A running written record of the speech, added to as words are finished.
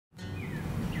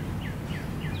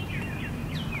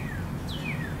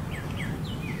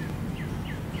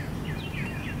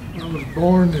was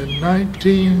born in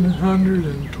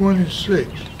 1926.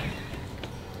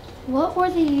 What were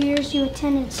the years you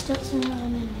attended Stilson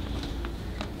Elementary?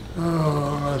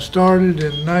 I started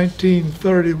in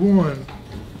 1931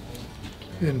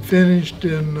 and finished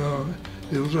in,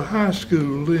 it was a high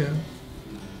school then,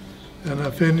 and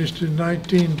I finished in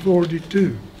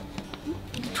 1942.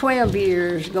 12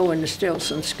 years going to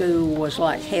Stilson School was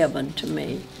like heaven to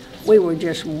me. We were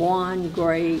just one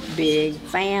great big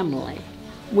family.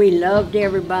 We loved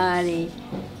everybody.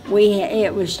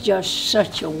 It was just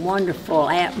such a wonderful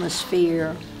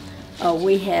atmosphere.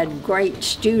 We had great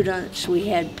students. We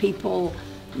had people,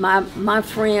 my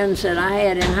friends that I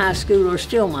had in high school are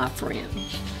still my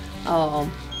friends.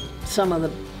 Some of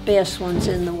the best ones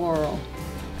in the world.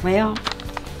 Well,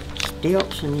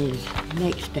 Stilson is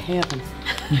next to heaven.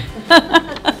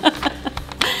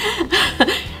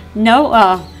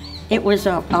 No, it was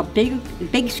a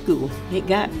big school. It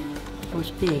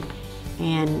was big,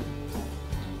 and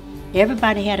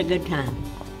everybody had a good time.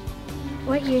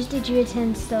 What years did you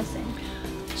attend Stilson?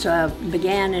 So I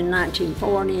began in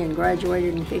 1940 and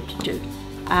graduated in 52.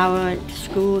 I went to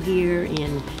school here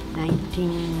in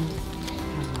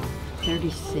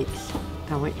 1936.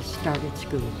 I started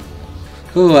school.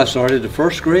 Oh, I started the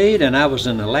first grade, and I was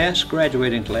in the last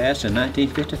graduating class in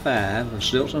 1955 of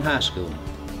Stilson High School.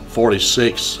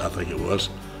 46, I think it was.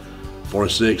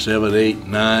 46, 7, 8,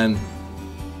 9.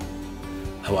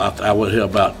 I was here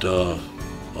about 4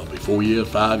 years,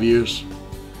 5 years.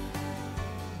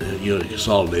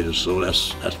 Consolidated, so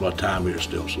that's my time here at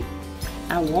Stilson.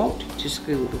 I walked to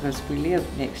school because we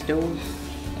lived next door,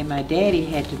 and my daddy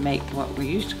had to make what we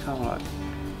used to call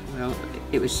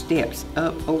it was steps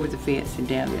up over the fence and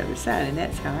down the other side, and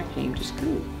that's how I came to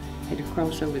school. I had to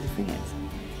cross over the fence.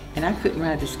 And I couldn't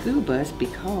ride the school bus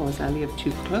because I lived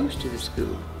too close to the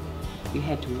school. You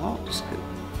had to walk to school.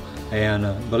 And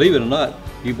believe it or not,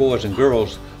 you boys and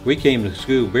girls, we came to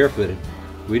school barefooted.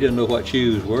 We didn't know what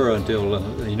shoes were until,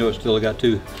 it still got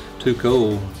too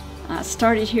cold. I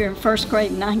started here in first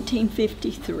grade in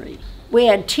 1953. We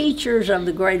had teachers of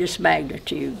the greatest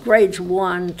magnitude, grades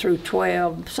 1 through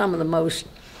 12, some of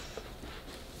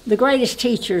the greatest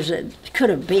teachers that could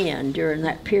have been during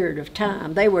that period of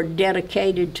time. They were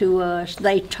dedicated to us,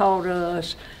 they taught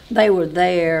us, they were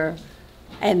there,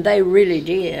 and they really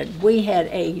did. We had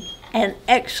an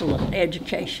excellent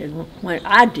education when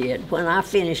I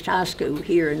finished high school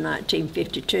here in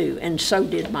 1952, and so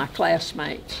did my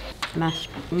classmates. My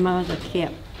mother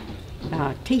kept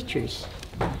teachers.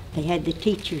 They had the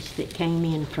teachers that came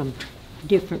in from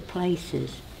different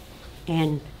places,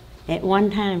 and at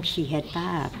one time she had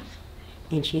 5,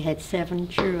 and she had 7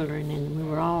 children, and we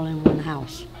were all in one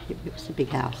house. It was a big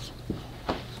house.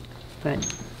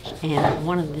 And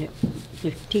one of the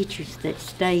teachers that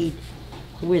stayed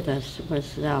with us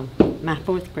was my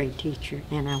 4th grade teacher,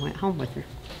 and I went home with her.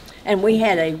 And we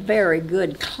had a very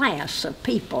good class of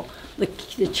people.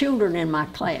 The children in my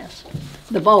class,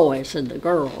 the boys and the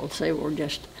girls, they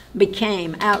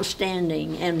became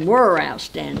outstanding and were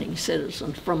outstanding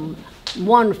citizens from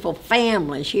wonderful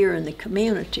families here in the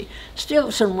community.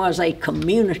 Stilson was a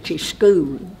community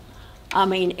school. I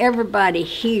mean, everybody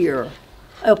here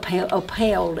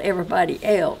upheld everybody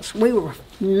else. We were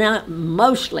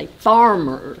mostly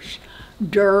farmers,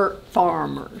 dirt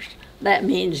farmers. That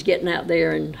means getting out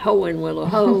there and hoeing with a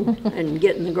hoe and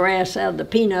getting the grass out of the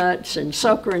peanuts and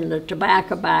suckering the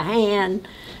tobacco by hand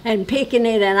and picking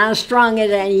it, and I strung it,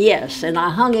 and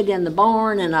I hung it in the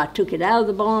barn, and I took it out of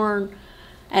the barn,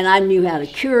 and I knew how to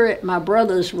cure it. My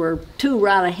brothers were 2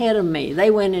 right ahead of me.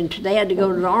 They had to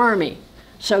go to the Army,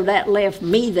 so that left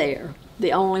me there,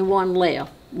 the only one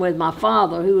left, with my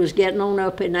father, who was getting on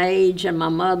up in age, and my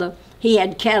mother, he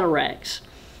had cataracts.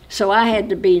 So I had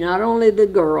to be not only the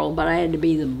girl, but I had to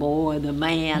be the boy, the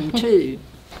man, too.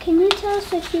 Can you tell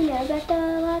us what you know about the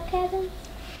log cabin?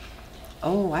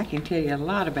 Oh, I can tell you a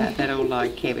lot about that old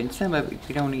log cabin. Some of it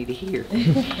you don't need to hear.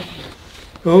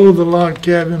 Oh, the log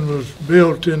cabin was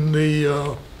built in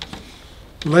the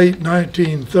late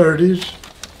 1930s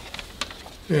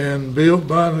and built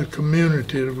by the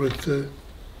community with the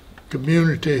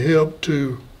community help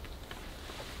to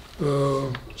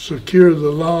secure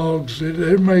the logs that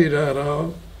they're made out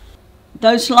of.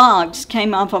 Those logs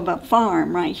came off of a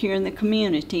farm right here in the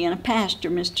community, and a pastor,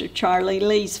 Mr. Charlie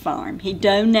Lee's farm. He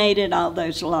donated all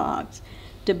those logs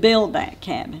to build that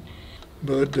cabin.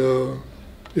 But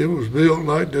it was built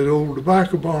like the old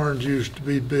tobacco barns used to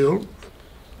be built,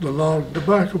 the log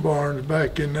tobacco barns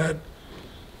back in that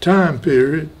time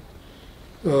period.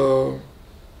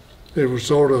 They were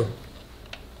sort of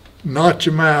notch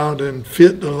them out and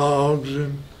fit the logs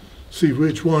and see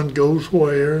which one goes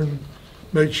where and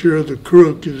make sure the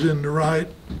crook is in the right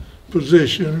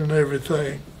position and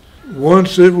everything.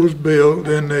 Once it was built,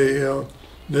 then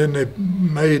they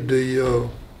made the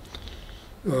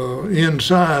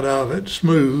inside of it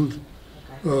smooth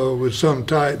with some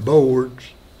tight boards,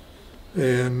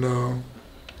 and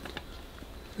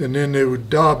then they would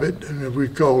daub it, and we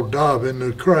call daubing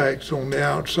the cracks on the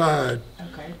outside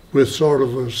with sort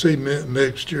of a cement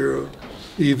mixture,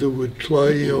 either with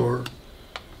clay or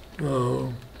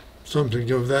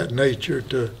something of that nature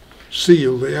to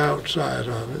seal the outside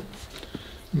of it.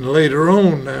 And later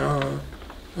on now,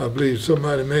 I believe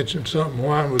somebody mentioned something,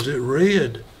 why was it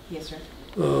red? Yes, sir.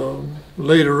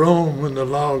 Later on, when the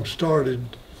logs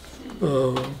started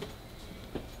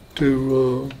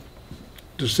to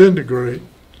disintegrate,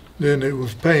 then it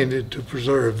was painted to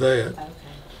preserve that. Okay.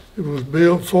 It was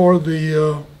built for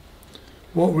the,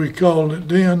 what we called it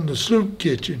then, the soup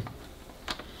kitchen.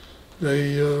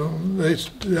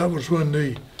 That was when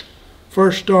they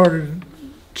first started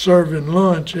serving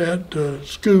lunch at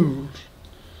schools.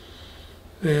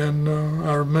 And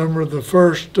I remember the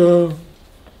first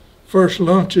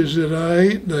lunches that I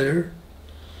ate there,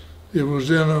 it was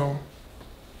in a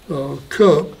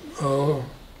cup,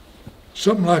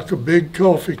 something like a big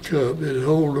coffee cup. It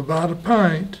held about a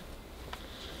pint.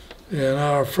 And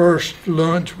our first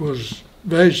lunch was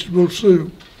vegetable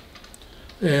soup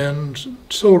and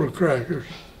soda crackers.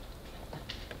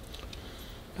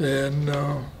 And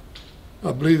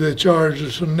I believe they charged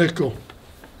us a nickel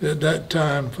at that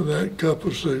time for that cup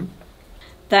of soup.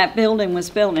 That building was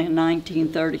built in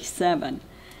 1937,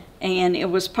 and it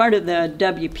was part of the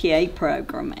WPA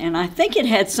program. And I think it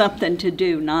had something to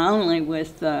do not only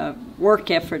with the work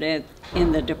effort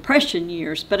in the Depression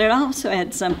years, but it also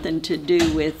had something to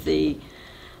do with the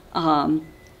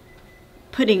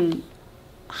putting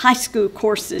high school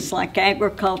courses like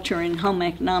agriculture and home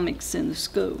economics in the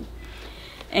school.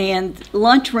 And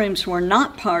lunchrooms were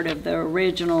not part of the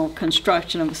original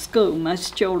construction of the school.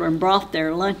 Most children brought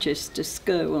their lunches to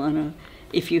school, and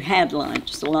if you had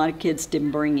lunch. So a lot of kids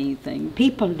didn't bring anything.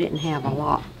 People didn't have a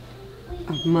lot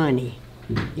of money.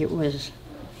 It was,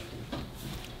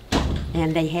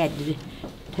 and they had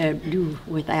to do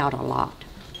without a lot.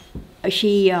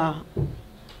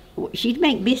 She'd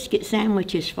make biscuit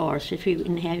sandwiches for us if we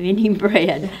didn't have any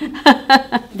bread.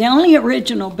 The only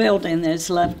original building that's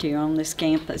left here on this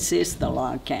campus is the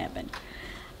log cabin.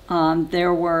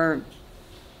 There was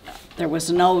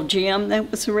an old gym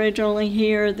that was originally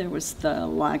here. There was the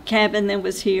log cabin that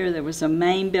was here. There was a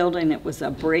main building that was a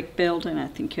brick building. I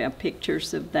think you have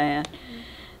pictures of that.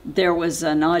 There was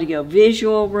an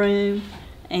audio-visual room,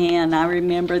 and I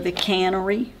remember the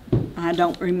cannery. I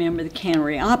don't remember the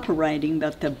cannery operating,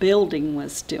 but the building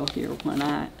was still here when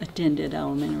I attended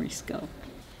elementary school.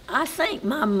 I think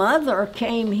my mother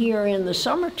came here in the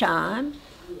summertime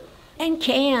and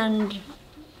canned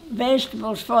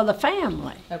vegetables for the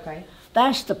family. Okay.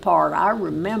 That's the part I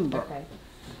remember. Okay.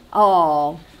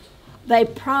 Oh, they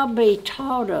probably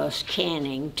taught us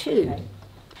canning too. Okay.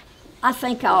 I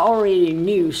think I already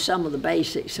knew some of the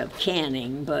basics of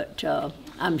canning, but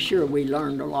I'm sure we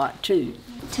learned a lot too.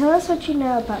 Tell us what you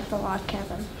know about the log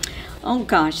cabin. Oh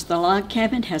gosh, the log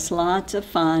cabin has lots of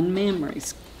fond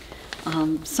memories.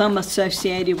 Some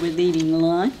associated with eating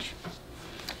lunch.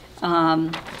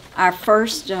 My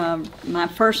first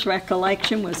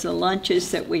recollection was the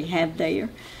lunches that we had there.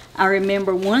 I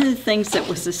remember one of the things that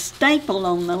was a staple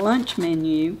on the lunch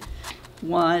menu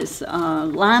was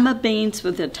lima beans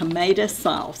with a tomato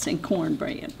sauce and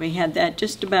cornbread. We had that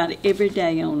just about every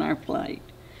day on our plate.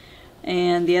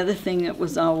 And the other thing that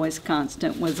was always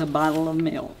constant was a bottle of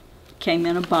milk. Came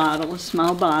in a bottle, a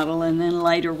small bottle, and then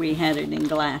later we had it in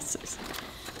glasses.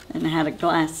 And had a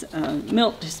glass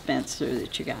milk dispenser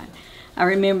that you got. I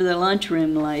remember the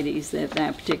lunchroom ladies at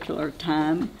that particular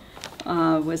time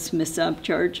was Miss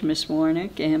Upchurch, Miss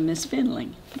Warnick, and Miss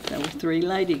Finley. There were 3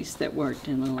 ladies that worked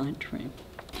in the lunchroom.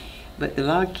 But the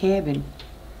log cabin,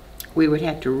 we would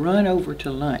have to run over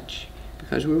to lunch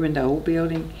because we were in the old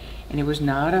building, and it was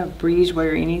not a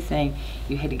breezeway or anything.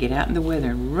 You had to get out in the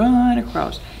weather and run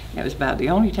across. That was about the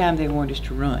only time they wanted us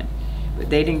to run. But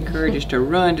they'd encourage us to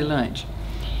run to lunch.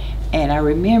 And I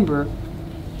remember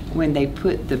when they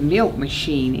put the milk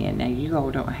machine in. Now, you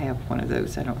all don't have one of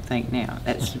those, I don't think now.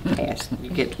 That's past. You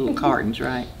get little cartons,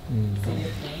 right? Mm-hmm.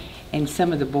 And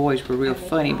some of the boys were real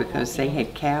funny because they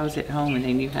had cows at home and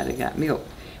they knew how they got milk.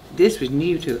 This was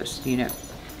new to us, you know,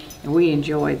 and we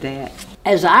enjoyed that.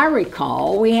 As I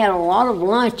recall, we had a lot of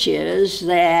lunches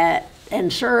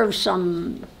and served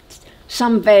some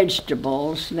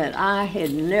vegetables that I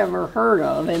had never heard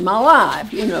of in my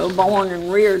life, you know, born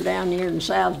and reared down here in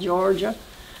South Georgia.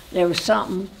 There was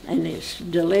something, and it's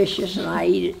delicious, and I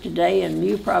eat it today, and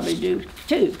you probably do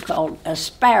too, called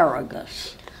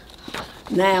asparagus.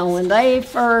 Now, when they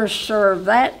first served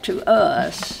that to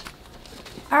us,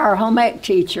 our home ec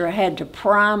teacher had to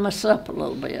prime us up a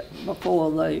little bit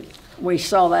before we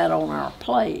saw that on our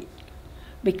plate,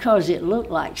 because it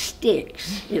looked like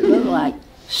sticks. It looked like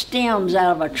stems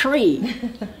out of a tree.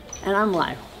 And I'm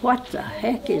like, what the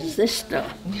heck is this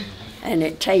stuff? And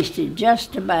it tasted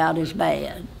just about as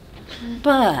bad.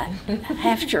 But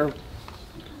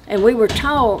and we were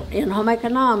taught in home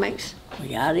economics, we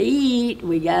gotta eat,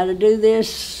 we gotta do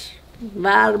this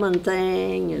vitamin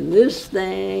thing, and this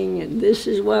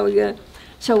is what we got.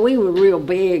 So we were real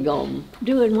big on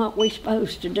doing what we're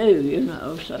supposed to do, you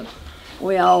know. So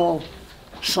we all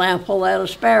sampled that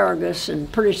asparagus,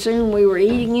 and pretty soon we were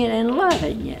eating it and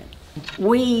loving it.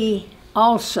 We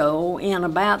also, in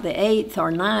about the 8th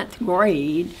or 9th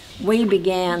grade, we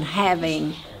began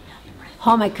having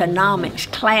home economics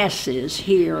classes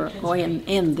here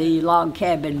in the log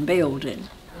cabin building.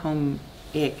 Home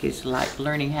ec is like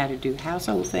learning how to do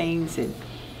household things and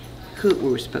cook. We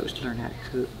were supposed to learn how to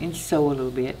cook and sew a little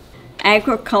bit.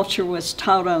 Agriculture was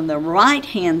taught on the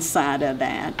right-hand side of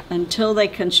that until they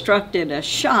constructed a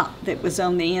shop that was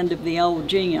on the end of the old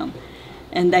gym.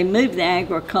 And they moved the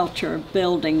agriculture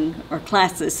building or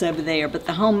classes over there, but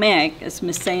the home ec, as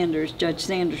Miss Sanders, Judge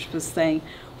Sanders was saying,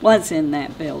 was in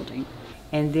that building.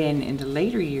 And then in the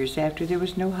later years, after there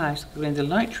was no high school and the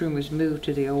lunchroom was moved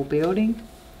to the old building,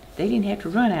 they didn't have to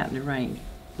run out in the rain,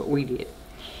 but we did.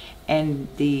 And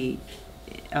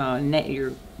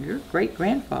your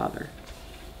great-grandfather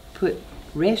put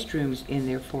restrooms in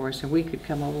there for us, and we could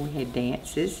come over. We had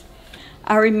dances.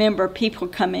 I remember people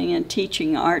coming and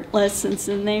teaching art lessons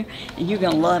in there, and you're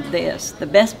going to love this. The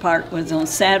best part was on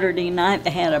Saturday night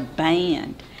they had a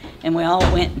band, and we all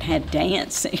went and had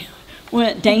dancing. We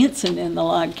went dancing in the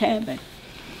log cabin.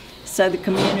 So the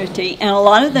community, and a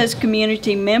lot of those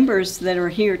community members that are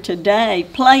here today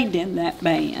played in that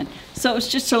band. So it was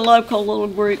just a local little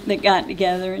group that got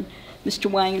together, and Mr.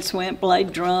 Wayne Swint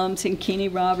played drums, and Kenny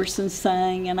Robertson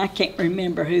sang, and I can't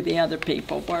remember who the other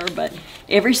people were, but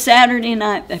every Saturday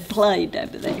night they played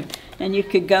over there, and you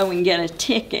could go and get a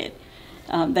ticket.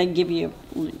 They'd give you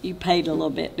paid a little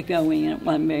bit to go in. It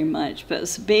wasn't very much, but it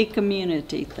was a big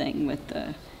community thing with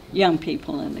the young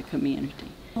people in the community.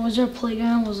 Was there a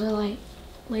playground? Was there like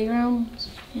playgrounds?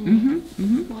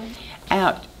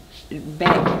 Out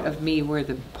back of me where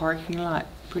the parking lot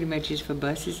pretty much is for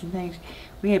buses and things,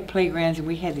 we had playgrounds, and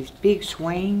we had these big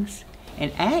swings.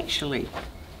 And actually,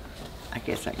 I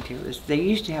guess I can tell this, they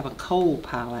used to have a coal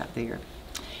pile out there.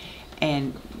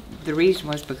 And the reason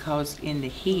was because in the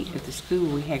heat of the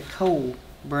school we had coal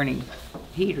burning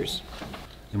heaters.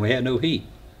 And we had no heat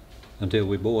until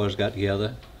we boys got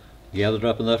together, gathered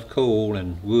up enough coal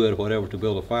and wood, whatever, to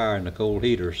build a fire in the coal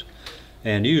heaters.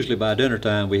 And usually by dinner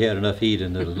time we had enough heat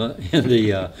in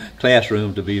the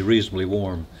classroom to be reasonably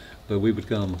warm. But we would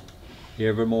come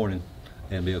every morning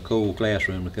and be a cold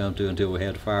classroom to come to until we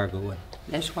had the fire going.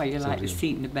 That's why you like to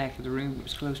seat in the back of the room that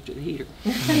was close to the heater.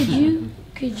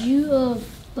 Could you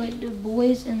like the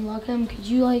boys in Lockham, could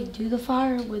you like do the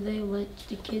fire? Would they let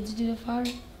the kids do the fire?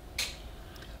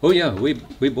 Oh yeah, we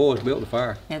boys built the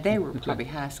fire. Now they were probably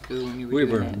high school when you were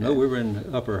doing that. No, we were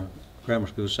in upper grammar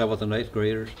school, 7th and 8th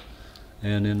graders,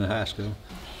 and in the high school.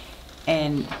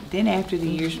 And then after the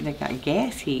years when they got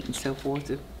gas heat and so forth,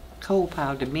 the coal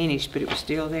pile diminished, but it was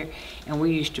still there. And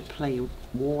we used to play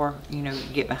war, you know,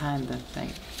 get behind the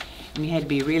thing. And you had to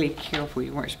be really careful.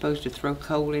 You weren't supposed to throw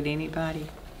coal at anybody.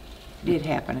 It did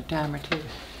happen a time or two.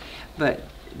 But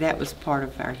that was part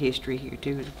of our history here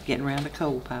too, getting around the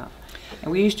coal pile. And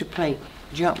we used to play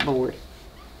jump board.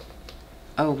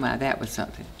 Oh my, that was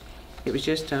something. It was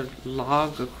just a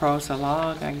log across a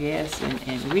log, I guess,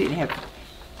 and we didn't have,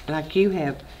 like you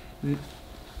have,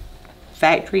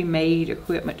 factory-made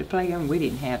equipment to play on. We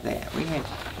didn't have that.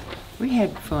 We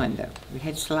had fun though. We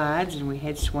had slides and we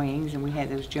had swings and we had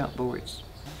those jump boards.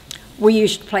 We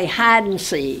used to play hide and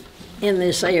seek in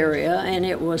this area, and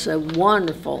it was a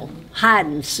wonderful hide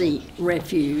and seek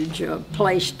refuge, a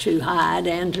place to hide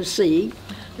and to seek.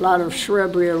 A lot of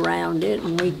shrubbery around it,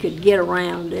 and we could get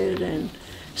around it, and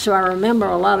so I remember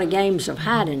a lot of games of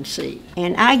hide and seek.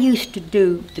 And I used to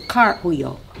do the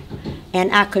cartwheel,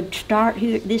 and I could start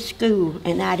here at this school,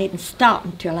 and I didn't stop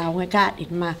until I got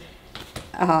in my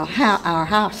our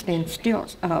house in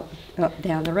Stilson, up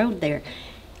down the road there.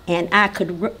 And I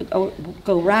could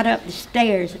go right up the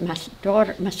stairs. My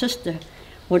sister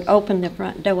would open the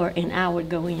front door, and I would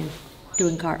go in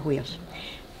doing cartwheels.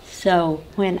 So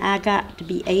when I got to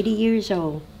be 80 years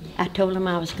old, I told them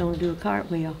I was going to do a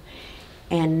cartwheel.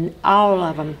 and all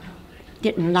of them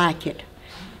didn't like it,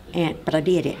 but I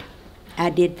did it. I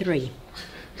did 3.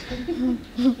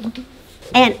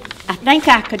 And I think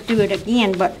I could do it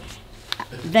again, but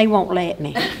they won't let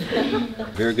me.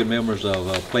 Very good memories of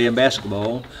playing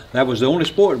basketball. That was the only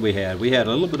sport we had. We had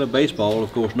a little bit of baseball,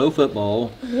 of course, no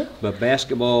football, but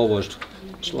basketball was,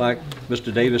 like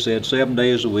Mr. Davis said, 7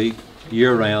 days a week,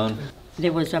 year-round.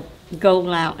 There was a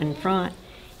goal out in front,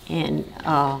 and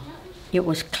it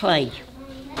was clay,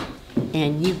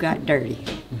 and you got dirty.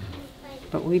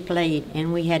 But we played,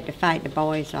 and we had to fight the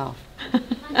boys off.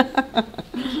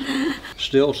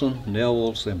 Stilson,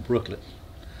 Neville's, and Brooklet.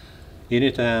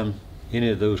 Anytime any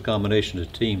of those combinations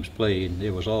of teams played,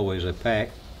 there was always a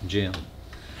packed gym.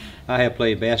 I have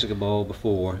played basketball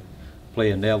before,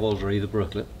 playing Neville's or either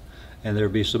Brooklet, and there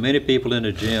would be so many people in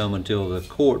the gym until the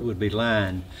court would be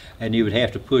lined, and you would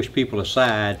have to push people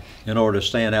aside in order to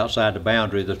stand outside the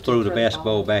boundary to throw the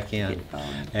basketball back in.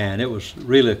 And it was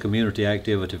really a community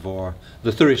activity for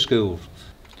the 3 schools.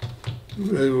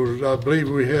 I believe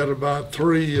we had about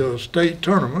 3 state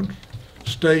tournaments,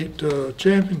 state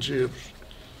championships.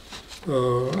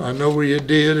 I know we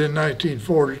did in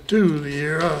 1942, the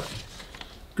year I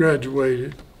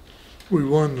graduated. We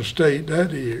won the state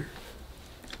that year.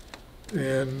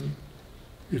 And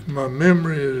if my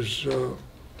memory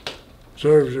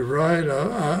serves it right,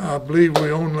 I believe we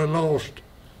only lost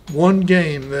 1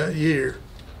 game that year.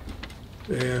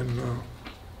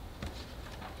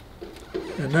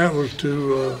 And that was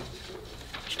to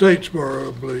Statesboro,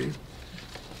 I believe.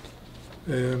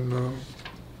 And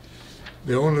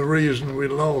the only reason we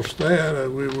lost that,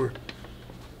 we were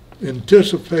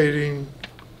anticipating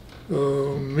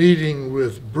meeting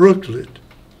with Brooklet.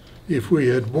 If we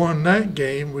had won that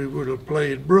game, we would have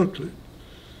played Brooklet.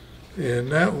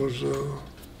 And that was,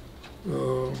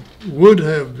 would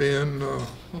have been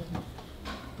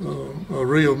a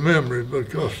real memory,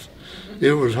 because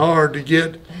it was hard to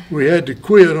get. We had to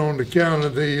quit on account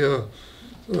of the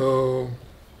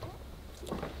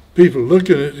people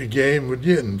looking at the game were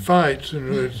getting fights, and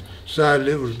we decided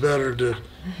it was better to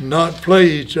not play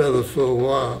each other for a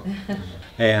while.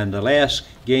 And the last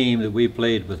game that we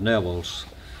played with Neville's,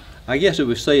 I guess it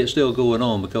would say it's still going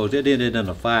on, because it ended in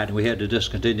a fight and we had to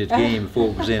discontinue the game before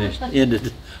it was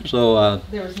ended. So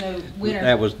there was no winner.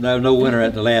 That was no winner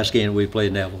at the last game we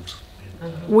played Neville's.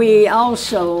 We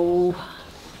also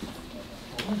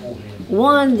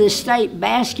won the state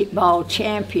basketball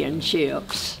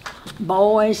championships,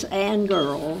 boys and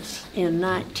girls, in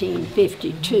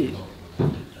 1952.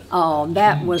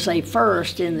 That was a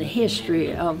first in the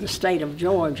history of the state of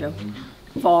Georgia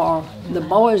for the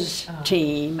boys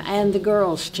team and the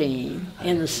girls team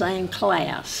in the same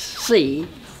class, C,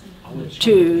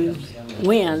 to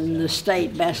win the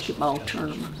state basketball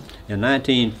tournament. In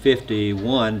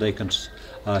 1951, they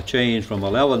changed from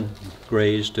 11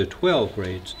 grades to 12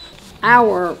 grades.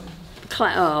 The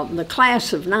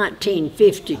class of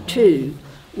 1952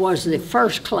 was the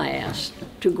first class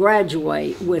to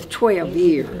graduate with 12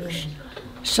 years.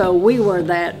 So we were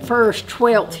that first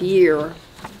 12th year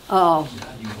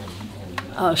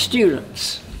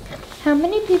students. How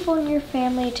many people in your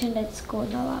family attended school in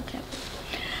the log cabin?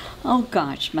 Oh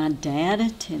gosh, my dad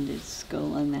attended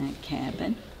school in that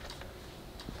cabin.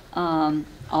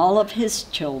 All of his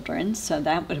children, so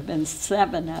that would have been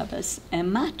 7 of us,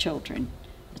 and my children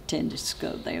attended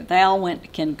school there. They all went to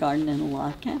kindergarten in the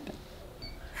log cabin.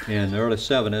 In the early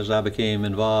 70s, I became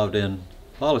involved in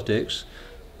politics,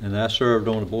 and I served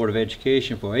on the Board of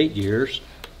Education for 8 years,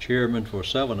 chairman for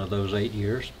 7 of those 8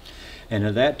 years. And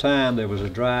at that time, there was a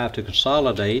drive to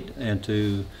consolidate and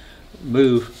to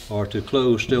move or to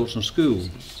close Stilson School.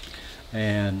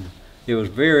 And it was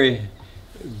very,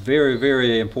 very,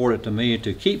 very important to me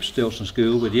to keep Stilson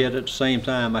School, but yet at the same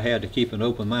time I had to keep an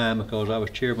open mind because I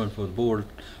was chairman for the board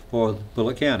for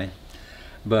Bullitt County.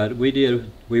 But we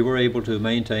were able to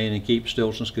maintain and keep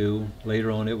Stilson School.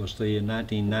 Later on, it was in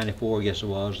 1994, I guess it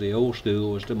was, the old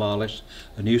school was demolished,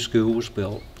 a new school was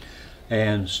built.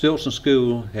 And Stilson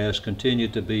School has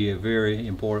continued to be a very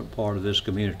important part of this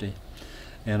community.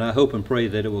 And I hope and pray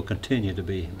that it will continue to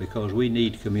be, because we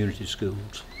need community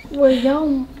schools. Were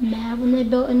y'all mad when they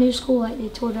built a new school, like they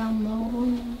tore down the old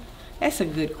one? That's a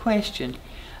good question.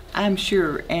 I'm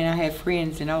sure, and I have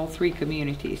friends in all 3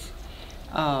 communities.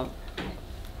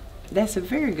 That's a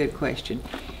very good question.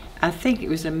 I think it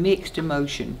was a mixed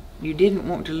emotion. You didn't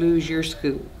want to lose your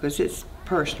school because it's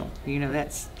personal. You know,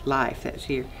 that's life, that's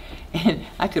here. And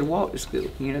I could walk to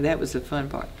school. You know, that was the fun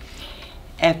part.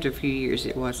 After a few years,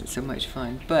 it wasn't so much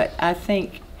fun. But I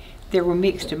think there were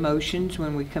mixed emotions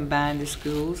when we combined the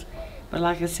schools. But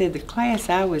like I said, the class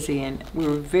I was in, we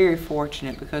were very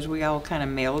fortunate because we all kind of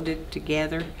melded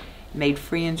together, made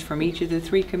friends from each of the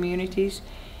 3 communities,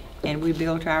 and we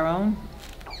built our own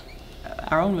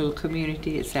little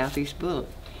community at Southeast Bullock.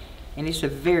 And it's a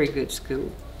very good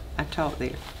school. I taught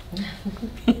there.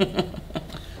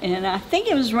 And I think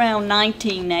it was around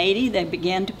 1980 they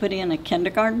began to put in a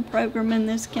kindergarten program in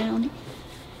this county.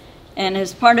 And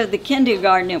as part of the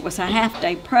kindergarten, it was a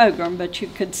half-day program, but you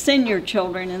could send your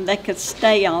children and they could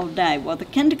stay all day. Well, the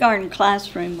kindergarten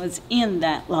classroom was in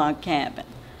that log cabin.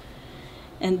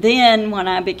 And then when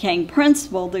I became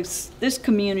principal, this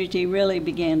community really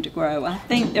began to grow. I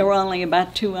think there were only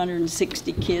about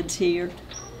 260 kids here.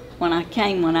 When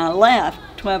I left,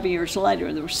 12 years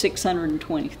later, there were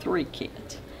 623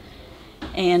 kids.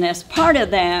 And as part of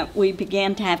that, we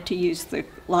began to have to use the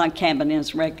log cabin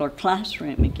as a regular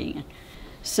classroom again.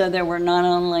 So there were not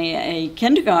only a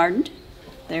kindergarten,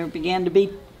 there began to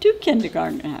be 2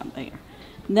 kindergartens out there.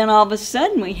 And then all of a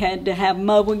sudden we had to have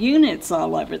mobile units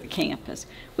all over the campus.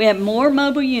 We had more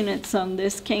mobile units on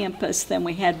this campus than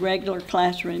we had regular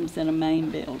classrooms in a main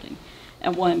building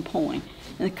at one point.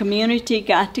 And the community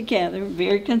got together,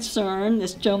 very concerned,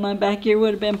 this gentleman back here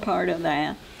would have been part of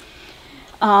that,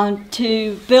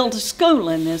 to build a school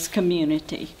in this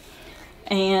community.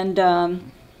 And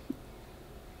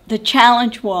the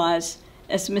challenge was,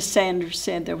 as Ms. Sanders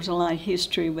said, there was a lot of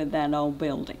history with that old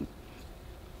building.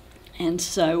 And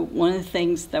so one of the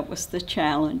things that was the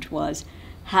challenge was,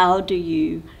 how do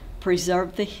you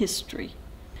preserve the history?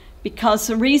 Because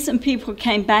the reason people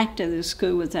came back to the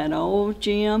school was that old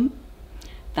gym,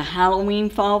 the Halloween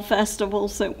fall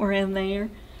festivals that were in there,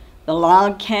 the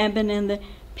log cabin, and the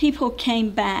people came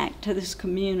back to this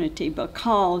community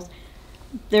because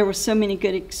there were so many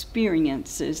good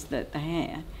experiences that they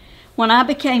had. When I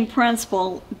became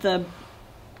principal,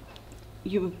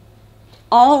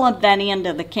 all of that end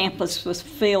of the campus was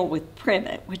filled with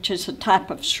privet, which is a type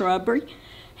of shrubbery,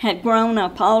 had grown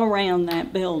up all around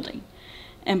that building.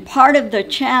 And part of the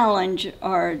challenge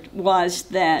was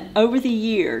that over the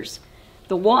years,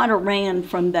 the water ran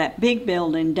from that big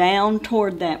building down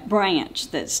toward that branch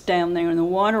that's down there, and the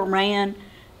water ran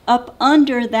up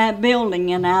under that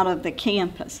building and out of the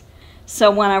campus. So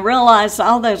when I realized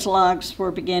all those logs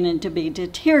were beginning to be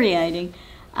deteriorating,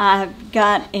 I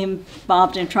got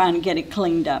involved in trying to get it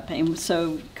cleaned up. And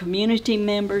so community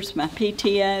members, my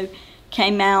PTO,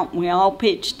 came out and we all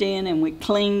pitched in and we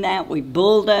cleaned that. We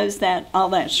bulldozed all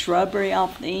that shrubbery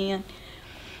off the end.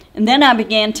 And then I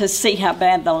began to see how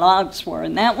bad the logs were,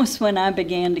 and that was when I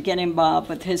began to get involved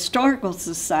with the Historical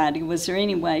Society. Was there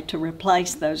any way to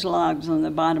replace those logs on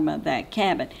the bottom of that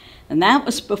cabin? And that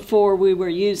was before we were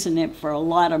using it for a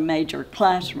lot of major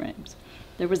classrooms.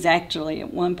 There was actually,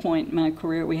 at one point in my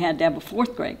career, we had to have a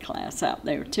 4th grade class out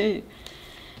there too.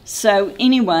 So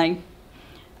anyway,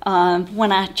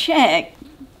 when I checked,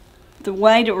 the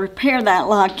way to repair that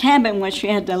log cabin was you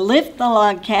had to lift the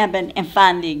log cabin and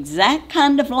find the exact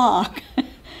kind of log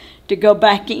to go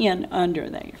back in under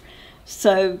there.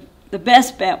 So the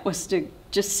best bet was to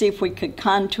just see if we could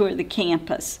contour the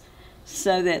campus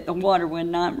so that the water would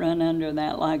not run under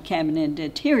that log cabin and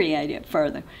deteriorate it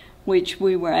further, which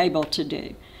we were able to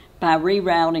do by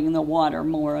rerouting the water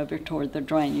more over toward the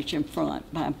drainage in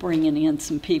front, by bringing in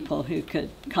some people who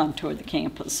could contour the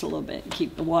campus a little bit and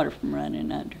keep the water from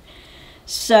running under.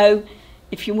 So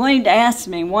if you wanted to ask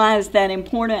me why is that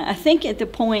important, I think at the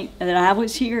point that I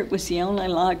was here, it was the only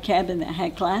log cabin that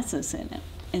had classes in it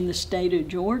in the state of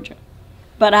Georgia.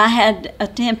 But I had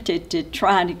attempted to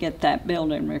try to get that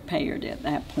building repaired at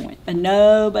that point. And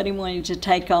nobody wanted to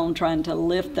take on trying to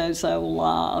lift those old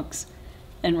logs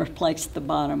and replace the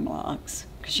bottom logs,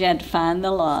 because you had to find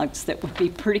the logs that would be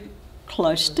pretty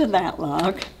close to that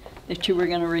log that you were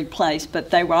going to replace,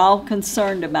 but they were all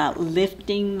concerned about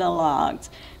lifting the logs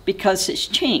because it's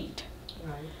chinked.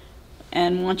 Right.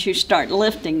 And once you start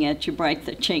lifting it, you break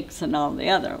the chinks and all the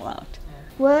other logs.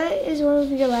 What is one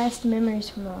of your last memories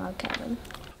from the log cabin?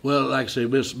 Well, like I say,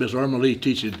 Miss Irma Lee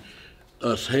teaching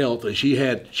us health, and she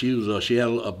had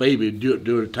a baby during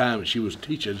the time that she was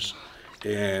teaching us,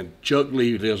 and Chuck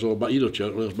Lee lives over by,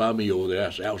 Chuck lives by me over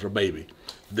there. That was her baby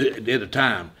at the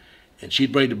time, and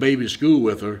she'd bring the baby to school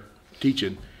with her,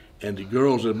 teaching, and the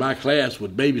girls in my class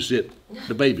would babysit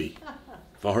the baby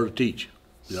for her to teach.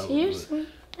 Seriously?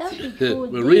 That would be cool.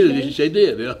 Well, really, they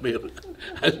did. I mean,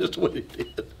 that's just what it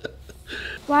did.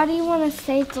 Why do you want to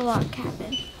save the log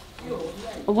cabin?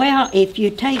 Well, if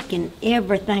you're taking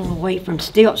everything away from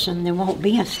Stilson, there won't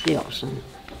be a Stilson.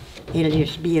 It'll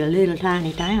just be a little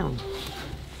tiny town.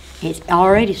 It's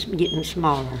already getting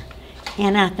smaller,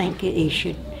 and I think you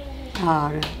should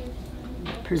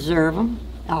preserve them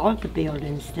all the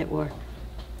buildings that were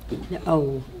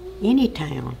old, any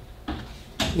town,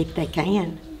 if they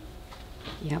can.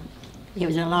 Yep. It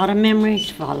was a lot of memories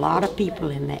for a lot of people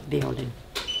in that building.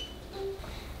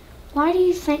 Why do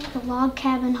you think the log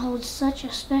cabin holds such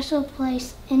a special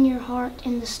place in your heart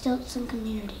in the Stilson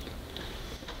community?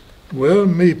 Well,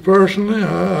 me personally,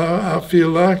 I feel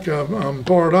like I'm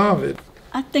part of it.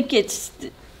 I think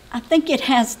it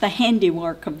has the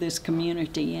handiwork of this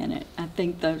community in it. I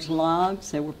think those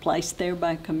logs that were placed there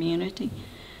by community.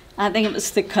 I think it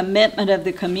was the commitment of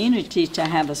the community to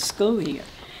have a school here.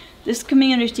 This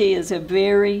community has a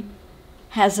very,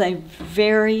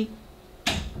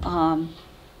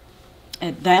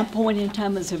 at that point in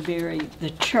time,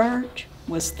 the church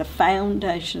was the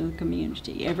foundation of the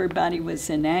community. Everybody was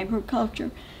in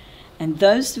agriculture, and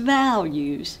those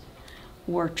values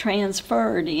were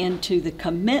transferred into the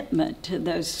commitment to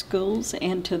those schools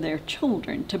and to their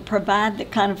children to provide the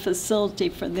kind of facility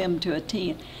for them to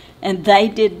attend. And they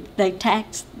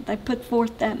put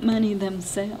forth that money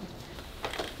themselves.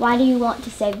 Why do you want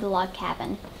to save the log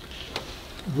cabin?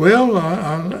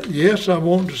 Well, yes, I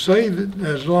want to save it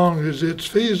as long as it's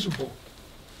feasible.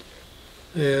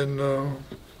 And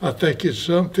I think it's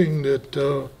something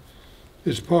that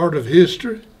is part of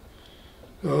history.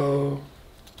 Of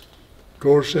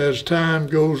course, as time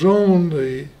goes on,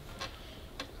 the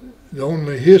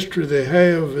only history they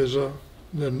have is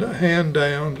the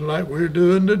hand-downs like we're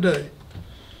doing today.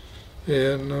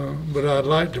 And but I'd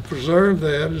like to preserve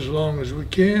that as long as we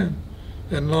can,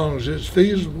 and as long as it's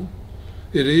feasible.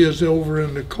 It is over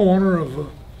in the corner of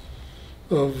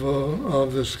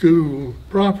the school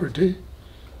property,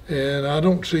 and I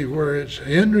don't see where it's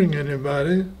hindering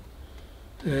anybody.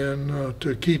 And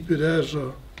to keep it as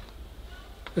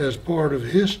part of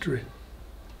history,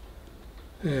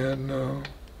 and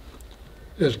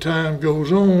as time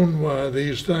goes on, why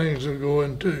these things are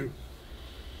going to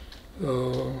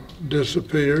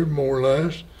disappear more or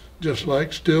less, just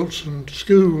like Stilson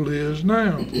School is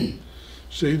now.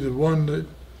 See, the one that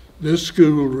this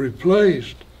school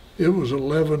replaced, it was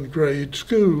 11th grade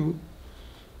school,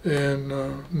 and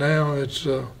now it's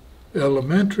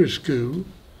elementary school.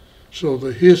 So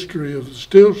the history of the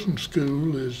Stilson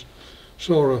School is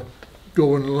sort of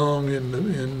going along in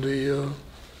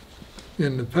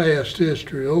the past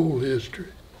history, old history.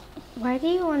 Why do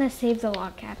you want to save the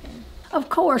log cabin? Of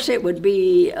course, it would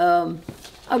be a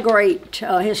great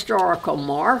historical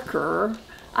marker.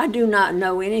 I do not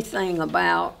know anything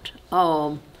about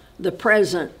the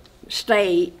present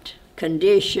state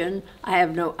condition. I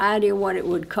have no idea what it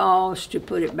would cost to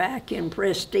put it back in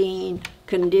pristine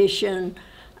condition.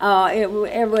 It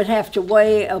would have to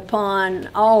weigh upon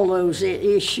all those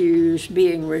issues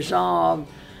being resolved,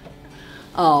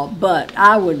 but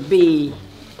I would be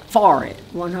for it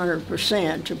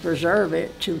 100% to preserve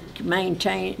it, to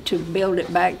maintain, to build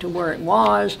it back to where it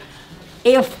was,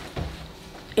 if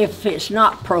it's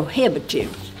not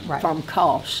prohibitive from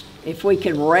cost. If we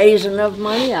can raise enough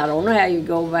money, I don't know how you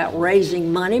go about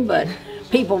raising money, but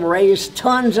people raise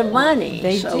tons of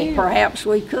money, so perhaps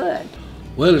we could.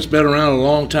 Well, it's been around a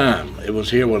long time. It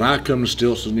was here when I come to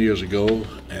Stilson years ago,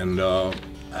 and I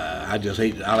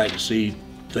like to see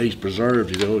things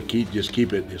preserved, you know, just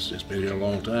keep it. It's been here a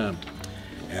long time,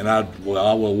 and I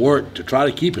will work to try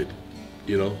to keep it,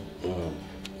 you know.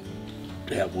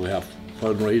 We'll have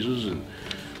fundraisers and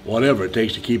whatever it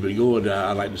takes to keep it going.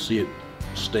 I'd like to see it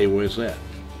stay where it's at.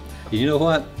 You know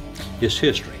what? It's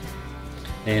history.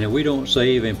 And if we don't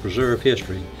save and preserve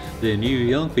history, then you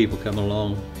young people come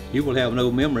along, you will have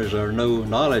no memories or no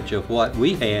knowledge of what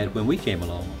we had when we came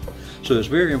along. So it's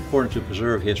very important to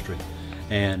preserve history.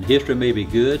 And history may be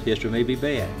good, history may be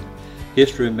bad.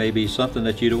 History may be something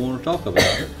that you don't want to talk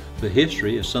about, but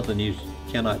history is something you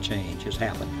cannot change. It's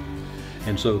happened.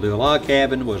 And so the log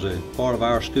cabin was a part of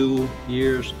our school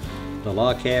years. The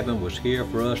log cabin was here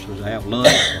for us to have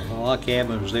lunch. The log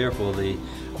cabin was there for the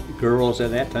girls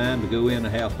at that time to go in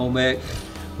and have home ec.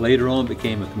 Later on, it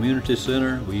became a community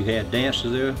center. We had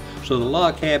dances there. So the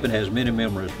log cabin has many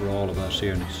memories for all of us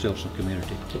here in the Stilson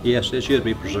community. Yes, it should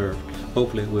be preserved.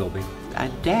 Hopefully it will be. I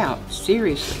doubt,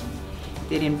 seriously,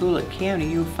 that in Bullock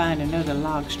County you'll find another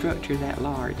log structure that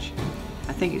large.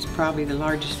 I think it's probably the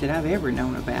largest that I've ever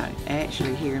known about,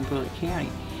 actually, here in Bullock County.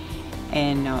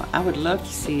 And I would love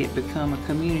to see it become a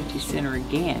community center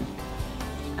again.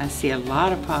 I see a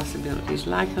lot of possibilities,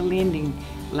 like a lending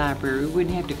library. We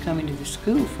wouldn't have to come into the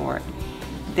school for it.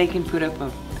 They can put up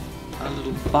a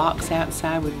little box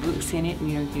outside with books in it, and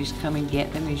you know, you can just come and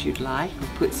get them as you'd like, or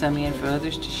put some in for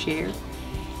others to share.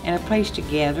 And a place to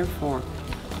gather for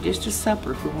just a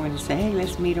supper if we wanted to say, hey,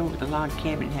 let's meet over at the log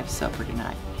cabin and have supper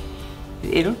tonight.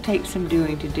 It'll take some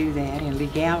doing to do that, and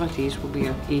legalities will be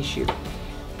an issue.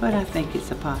 But I think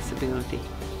it's a possibility.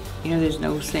 You know, there's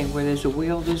no saying where there's a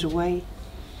will, there's a way.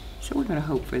 So we're going to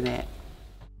hope for that.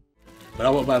 But I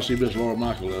went by to see Miss Laura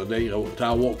Michael the other day.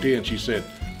 I walked in, she said,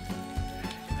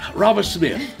 Robert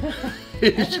Smith.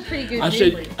 That's a pretty good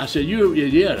I said,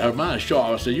 yeah, her mind's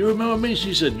sharp. I said, you remember me?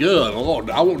 She said, good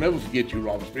Lord, I won't never forget you,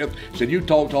 Robert Smith. She said, you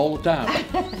talked all the time.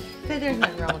 There's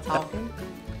nothing wrong with talking.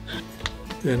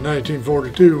 In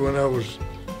 1942, when I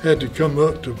had to come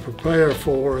up to prepare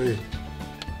for a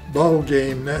ball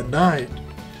game that night,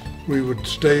 we would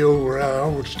stay over. I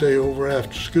would stay over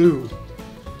after school,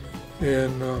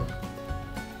 and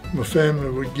my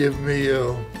family would give me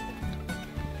a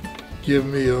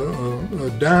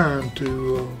dime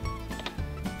to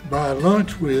buy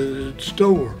lunch with at the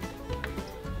store,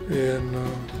 and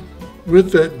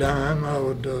with that dime, I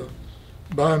would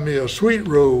buy me a sweet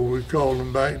roll. We called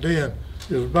them back then.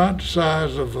 It was about the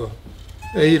size of a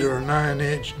 8 or 9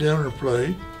 inch dinner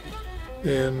plate,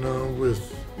 and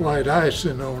with white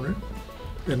icing on it,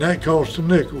 and that cost a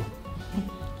nickel.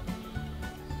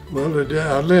 Well, I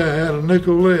had a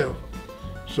nickel left,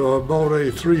 so I bought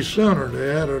a 3-center. They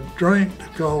had a drink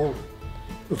called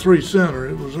a 3-center.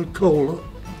 It was a cola,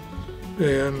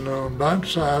 and about the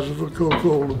size of a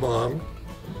Coca-Cola bottle.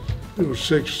 It was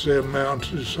 6 or 7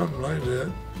 ounces, something like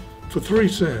that, for 3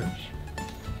 cents.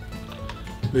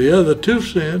 The other 2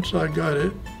 cents, I got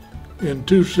it in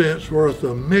 2 cents worth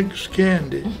of mixed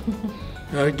candy.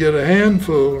 I'd get a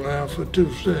handful now for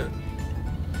 2 cents.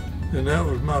 And that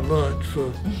was my lunch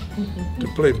to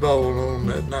play ball on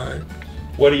that night.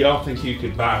 What do y'all think you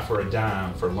could buy for a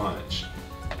dime for lunch?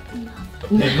 A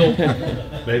pickle?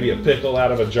 Maybe a pickle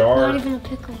out of a jar? Not even a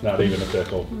pickle. Not even a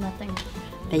pickle. Nothing.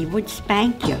 They would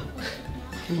spank you.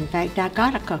 In fact, I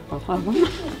got a couple of them.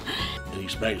 And he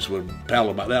spanked us with a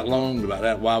paddle about that long, about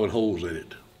that wide with holes in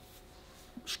it.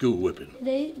 School whipping.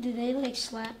 Did they like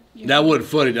slap you? That wasn't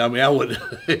funny. I mean, I wouldn't.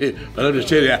 But I'm just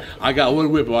telling you, I got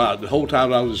one whipping. The whole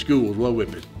time I was in school was one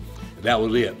whipping. And that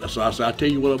was it. So I said, I'll tell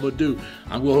you what I'm going to do.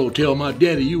 I'm going to tell my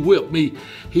daddy you whipped me.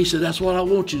 He said, that's what I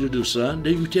want you to do, son.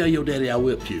 Then you tell your daddy I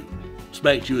whipped you.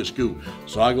 Spanked you at school.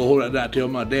 So I go home that night and tell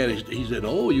my daddy. He said,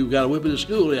 oh, you got a whipping at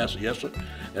school? I said, yes, sir.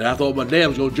 And I thought my dad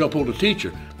was going to jump on the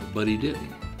teacher, but he didn't.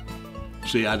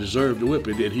 See, I deserved the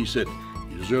whipping. And he said,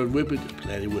 you deserve the whipping?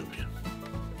 Daddy whipped you.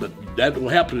 But that don't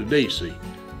happen today, see.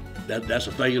 That's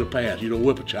a thing of the past. You don't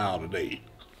whip a child today.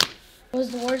 Was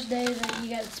the worst day that you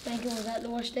got spanking, was that the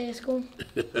worst day of school?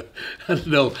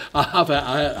 No, I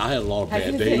had a lot of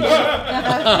bad days.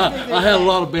 I had a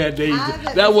lot of bad days.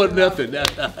 That wasn't nothing. I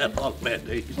had a lot of bad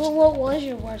days. Well, what was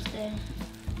your worst day?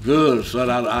 Good, son.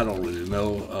 I don't really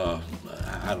know.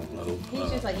 I don't know.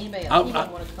 He's just like anybody else. He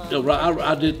didn't want to come.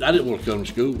 I didn't want to come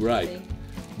to school, right. See?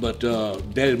 But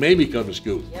Daddy made me come to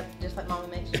school. Yep, just like Mama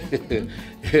makes you.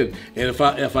 and if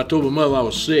I told my mother I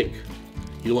was sick,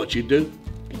 you know what she'd do?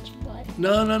 Beat your butt.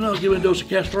 No, give me a dose of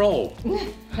castor oil.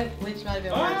 Which might have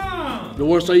been worse. The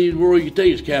worst thing you can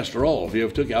take is castor oil. If you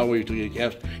ever took it, I don't know where you took it,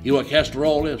 castor. You know what castor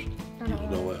oil is? I don't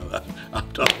know.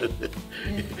 I'm talking.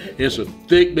 It's a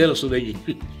thick medicine that you.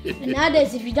 And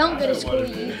nowadays, if you don't go to school,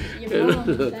 you're wrong.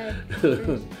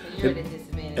 You're at a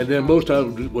disadvantage. And then most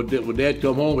times when Dad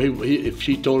come home, if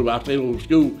she told him I stayed home from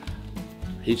school,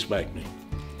 he'd spank me.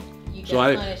 So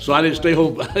I didn't stay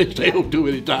home. I didn't stay home too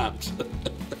many times.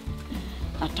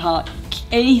 I taught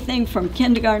anything from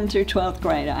kindergarten through 12th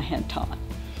grade I had taught,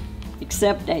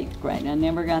 except 8th grade. I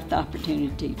never got the opportunity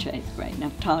to teach 8th grade. And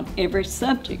I've taught every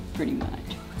subject pretty much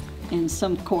in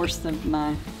some course of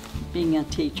my being a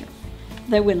teacher.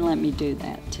 They wouldn't let me do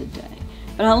that today.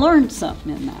 But I learned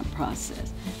something in that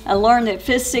process. I learned that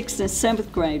 5th, 6th, and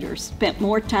 7th graders spent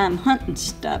more time hunting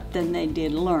stuff than they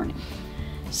did learning.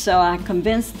 So I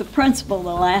convinced the principal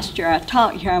the last year I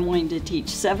taught here I wanted to teach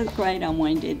 7th grade. I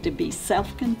wanted it to be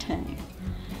self-contained.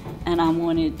 And I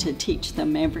wanted to teach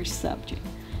them every subject.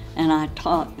 And I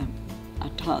taught them. I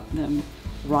taught them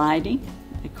writing.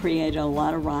 They created a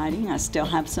lot of writing. I still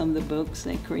have some of the books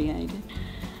they created.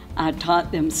 I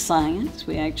taught them science.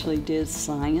 We actually did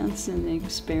science in the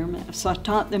experiment. So I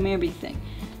taught them everything.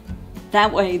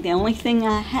 That way, the only thing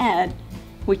I had,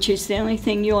 which is the only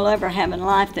thing you'll ever have in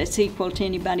life that's equal to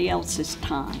anybody else's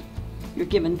time. You're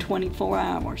given 24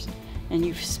 hours, and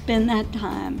you spend that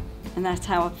time, and that's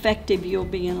how effective you'll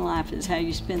be in life, is how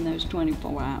you spend those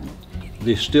 24 hours.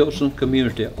 The Stilson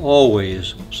community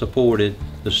always supported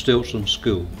the Stilson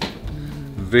school.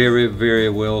 Very, very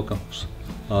well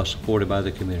supported by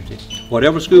the community.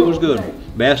 Whatever school was good,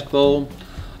 basketball,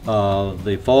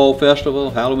 the fall festival,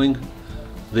 Halloween,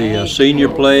 the senior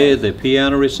play, the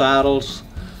piano recitals,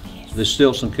 the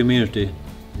Stilson community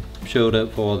showed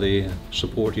up for the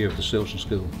support here of the Stilson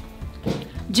School?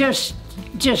 Just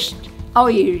all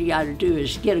you got to do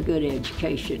is get a good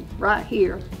education right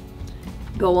here.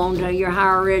 Go on to your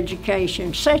higher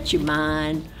education. Set your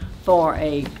mind for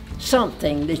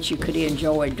something that you could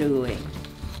enjoy doing.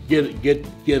 Get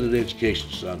an education,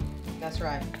 son. That's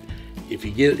right. If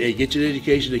you get your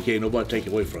education, they can't nobody take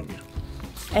it away from you.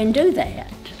 And do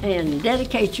that, and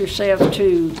dedicate yourself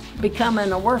to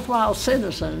becoming a worthwhile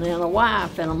citizen and a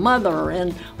wife and a mother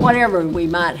and whatever we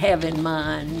might have in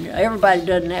mind. Everybody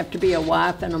doesn't have to be a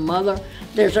wife and a mother.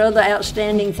 There's other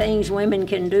outstanding things women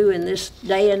can do in this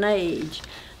day and age.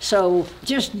 So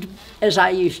just, as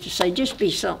I used to say, just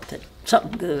be something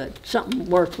good, something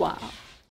worthwhile.